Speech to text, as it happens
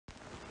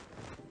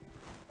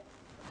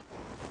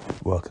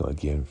Welcome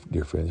again,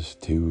 dear friends,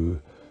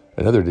 to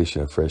another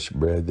edition of Fresh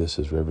Bread. This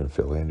is Reverend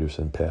Phil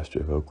Anderson,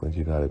 pastor of Oakland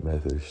United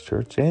Methodist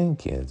Church and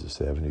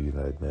Kansas Avenue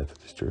United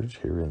Methodist Church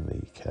here in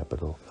the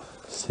capital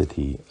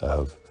city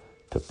of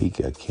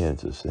Topeka,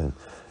 Kansas. And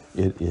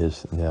it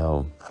is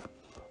now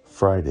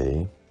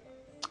Friday,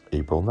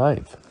 April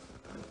 9th,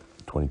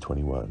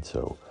 2021.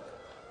 So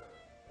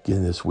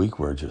again, this week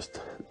we're just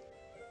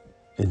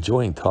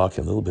enjoying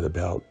talking a little bit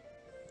about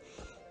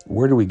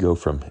where do we go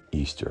from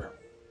Easter.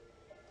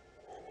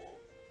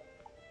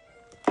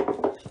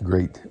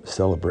 Great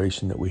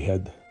celebration that we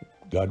had,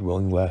 God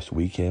willing, last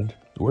weekend.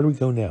 Where do we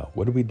go now?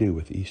 What do we do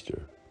with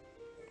Easter?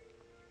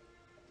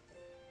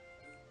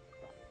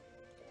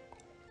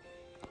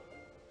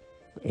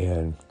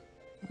 And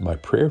my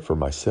prayer for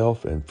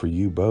myself and for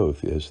you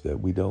both is that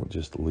we don't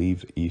just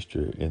leave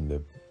Easter in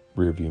the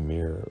rearview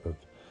mirror of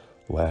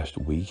last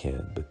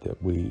weekend, but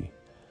that we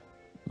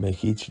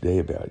make each day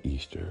about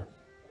Easter.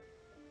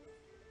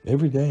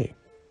 Every day.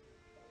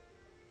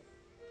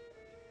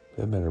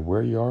 Doesn't matter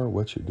where you are,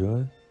 what you're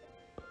doing.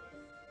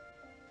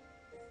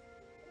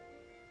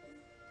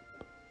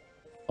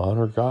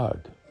 Honor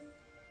God.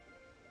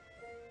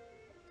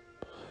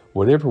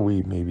 Whatever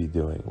we may be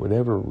doing,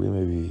 whatever we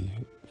may be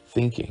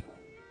thinking,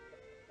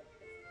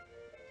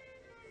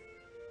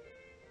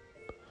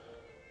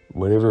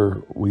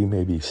 whatever we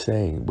may be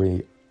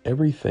saying,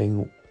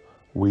 everything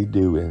we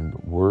do in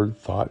word,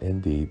 thought,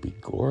 and deed be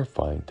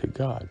glorifying to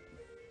God.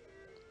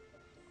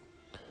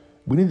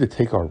 We need to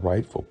take our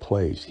rightful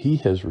place. He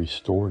has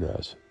restored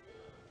us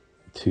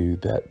to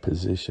that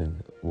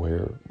position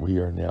where we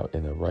are now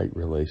in a right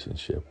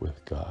relationship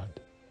with God.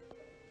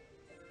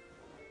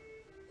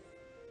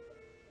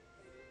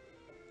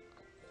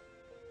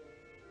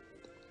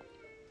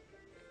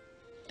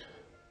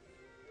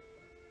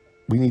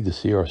 We need to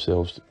see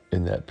ourselves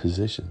in that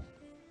position,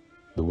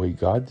 the way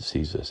God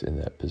sees us in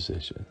that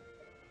position.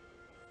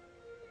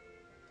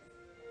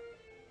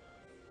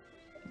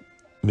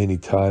 Many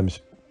times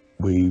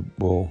we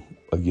will,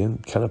 again,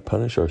 kind of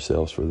punish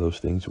ourselves for those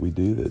things we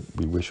do that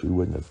we wish we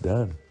wouldn't have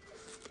done.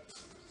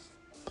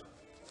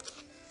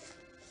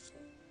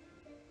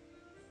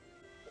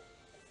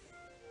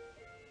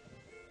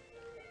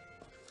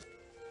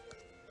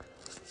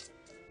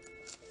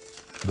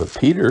 But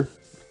Peter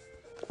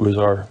was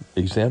our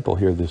example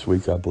here this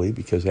week, I believe,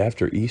 because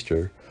after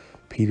Easter,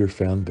 Peter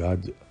found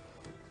God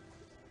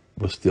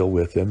was still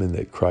with him and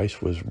that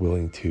Christ was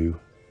willing to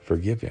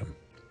forgive him.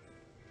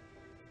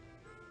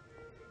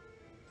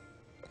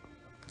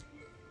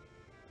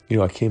 You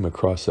know, I came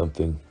across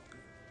something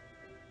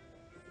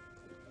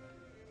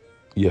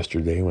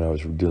yesterday when I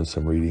was doing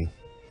some reading.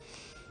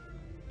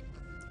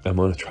 I'm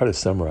going to try to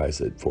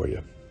summarize it for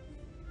you.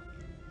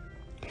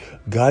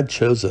 God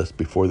chose us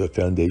before the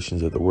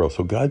foundations of the world.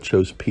 So God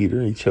chose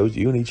Peter, He chose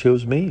you, and He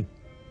chose me.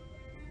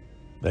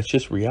 That's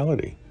just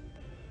reality.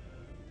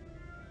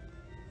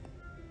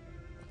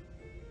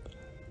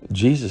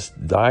 Jesus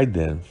died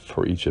then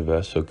for each of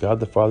us. So God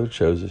the Father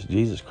chose us.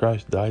 Jesus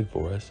Christ died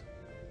for us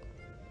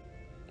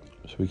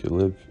so we could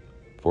live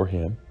for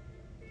Him.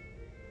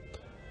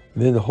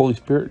 And then the Holy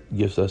Spirit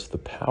gives us the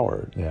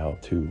power now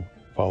to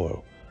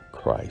follow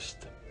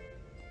Christ.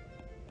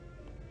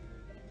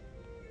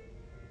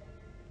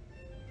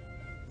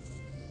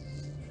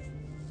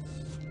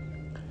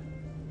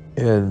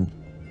 And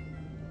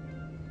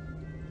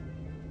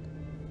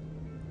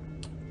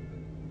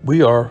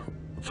we are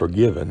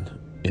forgiven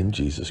in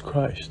Jesus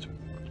Christ.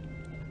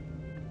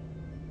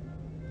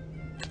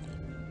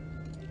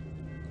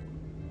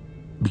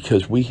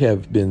 Because we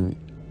have been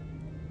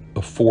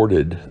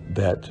afforded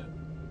that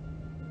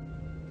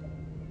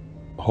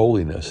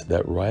holiness,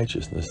 that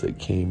righteousness that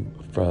came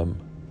from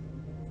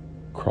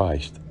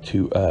Christ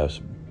to us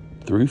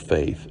through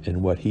faith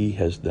in what He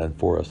has done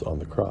for us on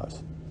the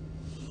cross.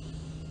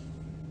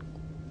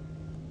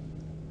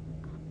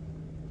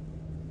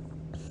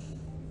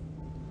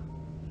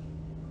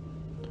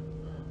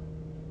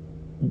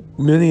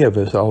 Many of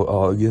us,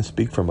 I'll again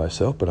speak for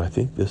myself, but I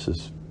think this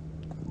is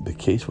the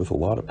case with a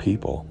lot of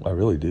people. I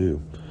really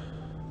do.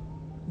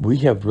 We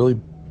have really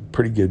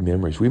pretty good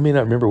memories. We may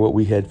not remember what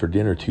we had for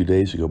dinner 2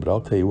 days ago, but I'll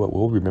tell you what,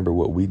 we'll remember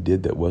what we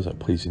did that wasn't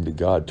pleasing to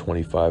God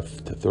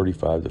 25 to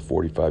 35 to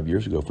 45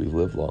 years ago if we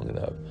lived long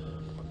enough.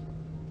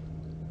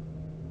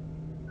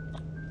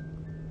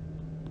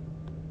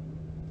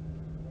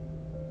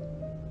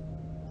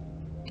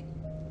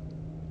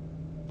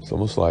 It's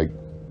almost like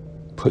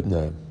putting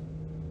a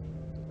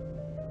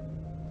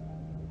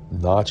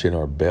notch in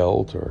our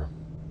belt or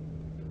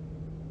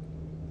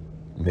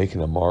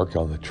making a mark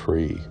on the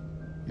tree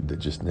that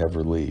just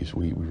never leaves.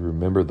 We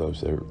remember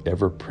those. They're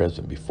ever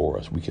present before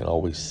us. We can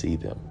always see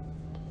them.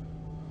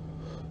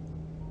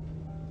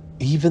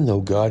 Even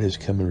though God has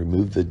come and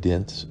removed the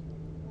dents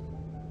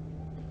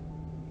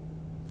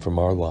from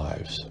our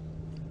lives,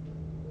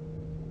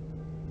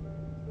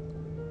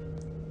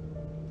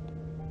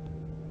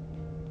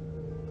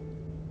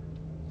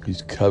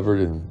 He's covered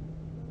and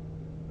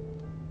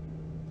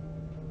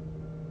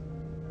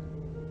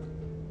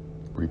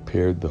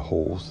repaired the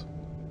holes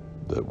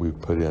that we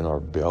put in our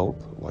belt,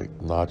 like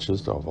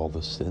notches of all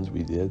the sins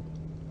we did.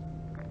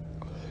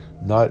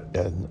 Not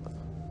in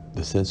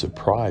the sense of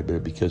pride,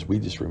 but because we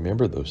just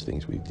remember those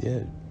things we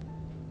did.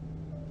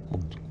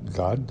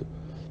 God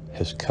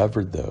has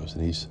covered those,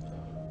 and he's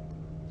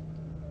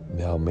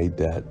now made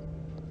that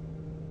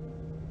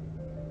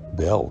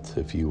belt,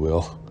 if you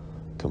will,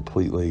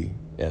 completely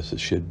as it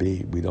should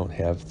be. We don't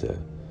have to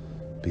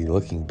be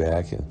looking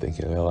back and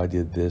thinking, well, I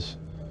did this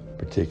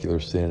particular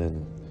sin,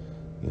 and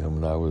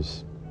when I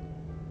was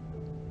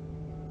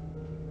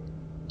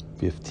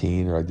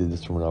 15, or I did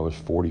this when I was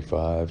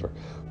 45, or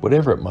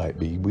whatever it might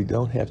be. We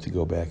don't have to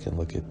go back and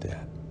look at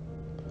that.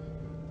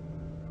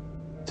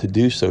 To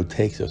do so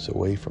takes us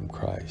away from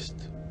Christ.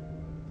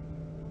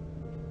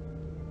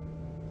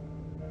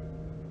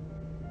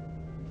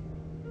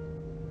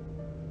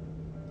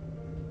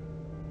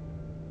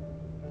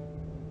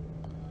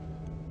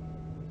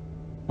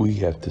 We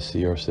have to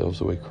see ourselves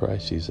the way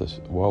Christ sees us.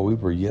 While we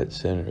were yet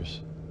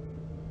sinners,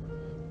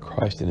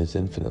 Christ in his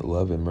infinite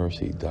love and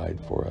mercy died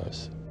for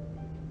us.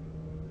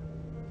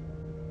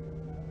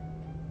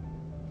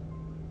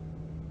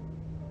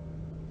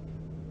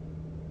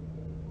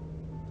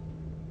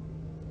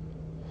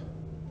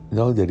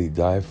 Not only did he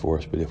die for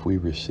us, but if we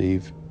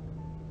receive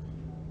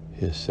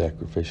his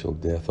sacrificial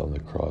death on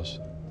the cross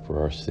for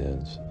our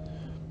sins,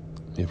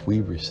 if we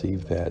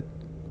receive that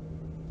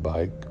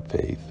by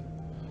faith,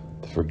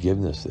 the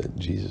forgiveness that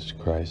Jesus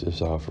Christ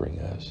is offering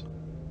us,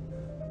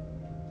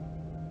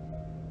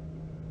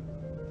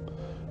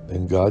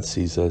 then God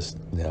sees us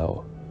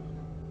now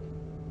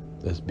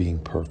as being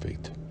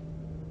perfect.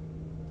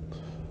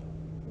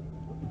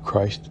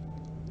 Christ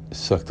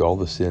sucked all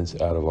the sins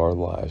out of our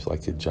lives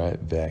like a giant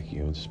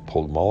vacuum, just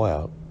pulled them all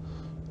out,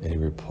 and he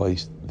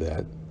replaced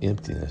that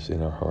emptiness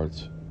in our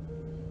hearts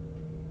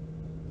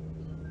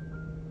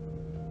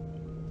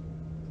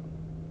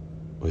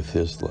with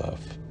his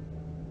love,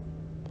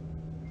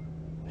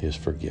 his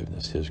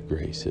forgiveness, his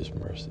grace, his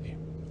mercy.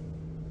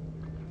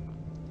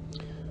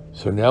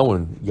 So now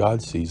when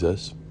God sees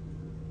us,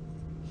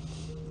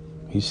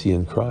 he's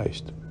seeing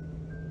Christ.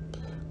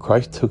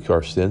 Christ took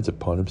our sins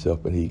upon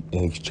himself, but he,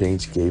 in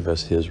exchange, gave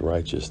us his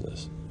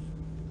righteousness.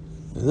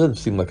 It doesn't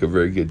seem like a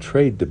very good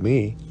trade to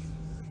me.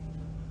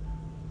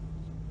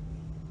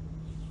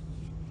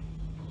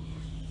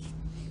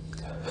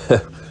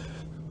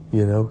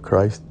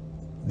 Christ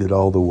did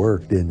all the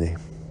work, didn't he?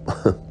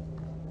 Not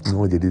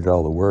only did he do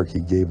all the work, he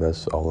gave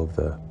us all of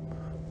the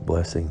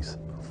blessings.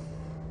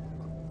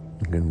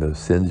 And the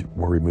sins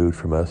were removed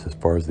from us as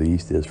far as the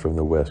east is from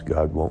the west.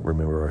 God won't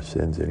remember our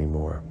sins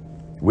anymore.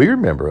 We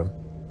remember them.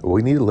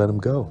 We need to let them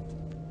go.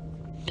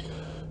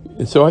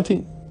 And so I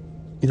think,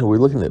 we're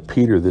looking at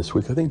Peter this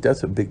week. I think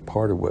that's a big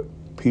part of what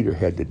Peter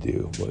had to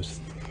do, was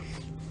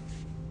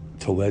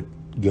to let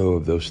go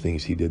of those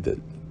things he did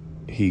that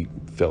he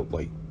felt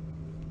like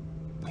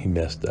he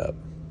messed up.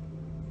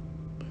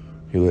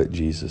 He let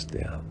Jesus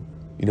down.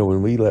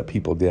 When we let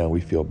people down, we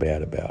feel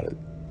bad about it.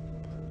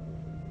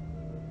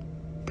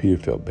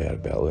 Peter felt bad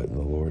about letting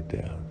the Lord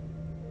down.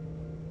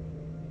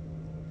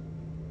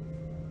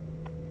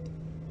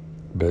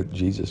 But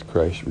Jesus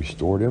Christ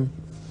restored him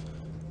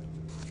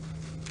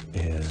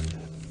and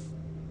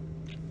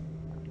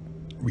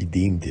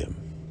redeemed him,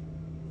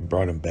 and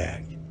brought him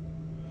back.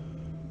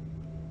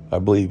 I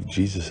believe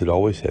Jesus had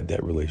always had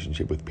that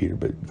relationship with Peter,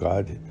 but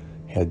God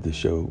had to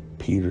show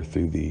Peter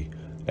through the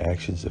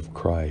actions of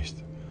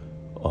Christ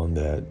on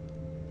that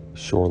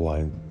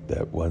shoreline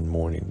that one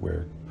morning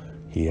where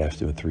he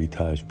asked him 3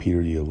 times,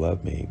 Peter, do you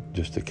love me?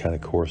 Just to kind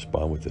of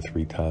correspond with the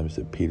 3 times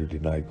that Peter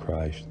denied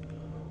Christ.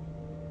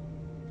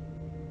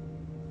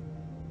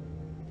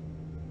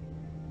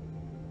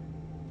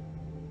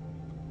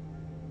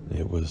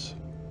 It was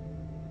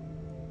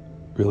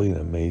really an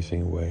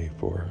amazing way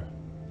for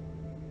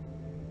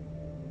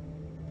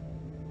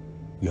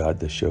God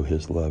to show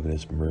his love and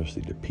his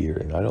mercy to Peter.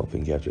 And I don't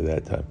think after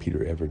that time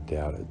Peter ever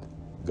doubted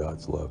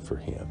God's love for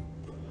him.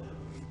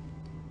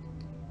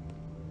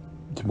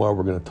 Tomorrow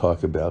we're going to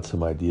talk about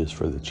some ideas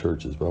for the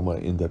churches, but I'm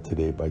going to end up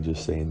today by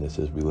just saying this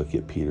as we look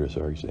at Peter as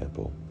our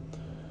example.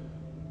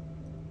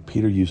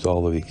 Peter used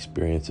all of the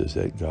experiences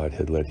that God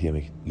had let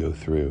him go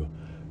through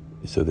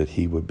so that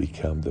he would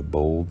become the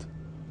bold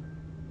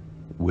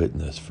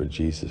witness for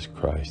Jesus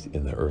Christ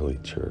in the early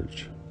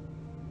church.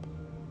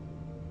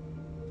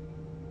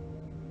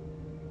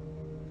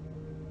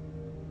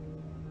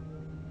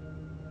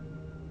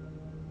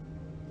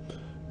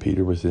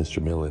 Peter was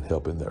instrumental in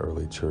helping the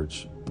early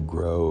church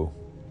grow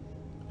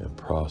and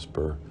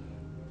prosper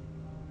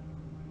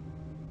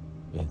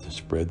and to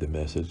spread the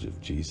message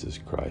of Jesus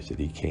Christ, that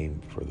he came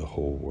for the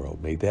whole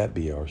world. May that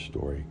be our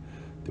story,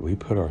 that we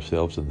put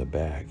ourselves in the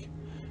back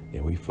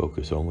and we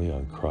focus only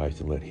on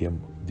Christ and let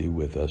him do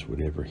with us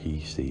whatever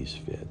he sees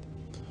fit.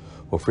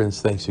 Well,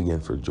 friends, thanks again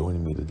for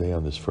joining me today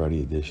on this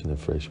Friday edition of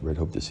Fresh Bread.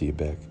 Hope to see you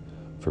back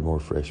for more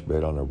Fresh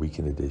Bread on our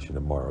weekend edition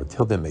tomorrow.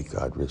 Until then, may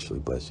God richly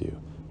bless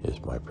you, is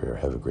my prayer.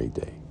 Have a great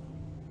day.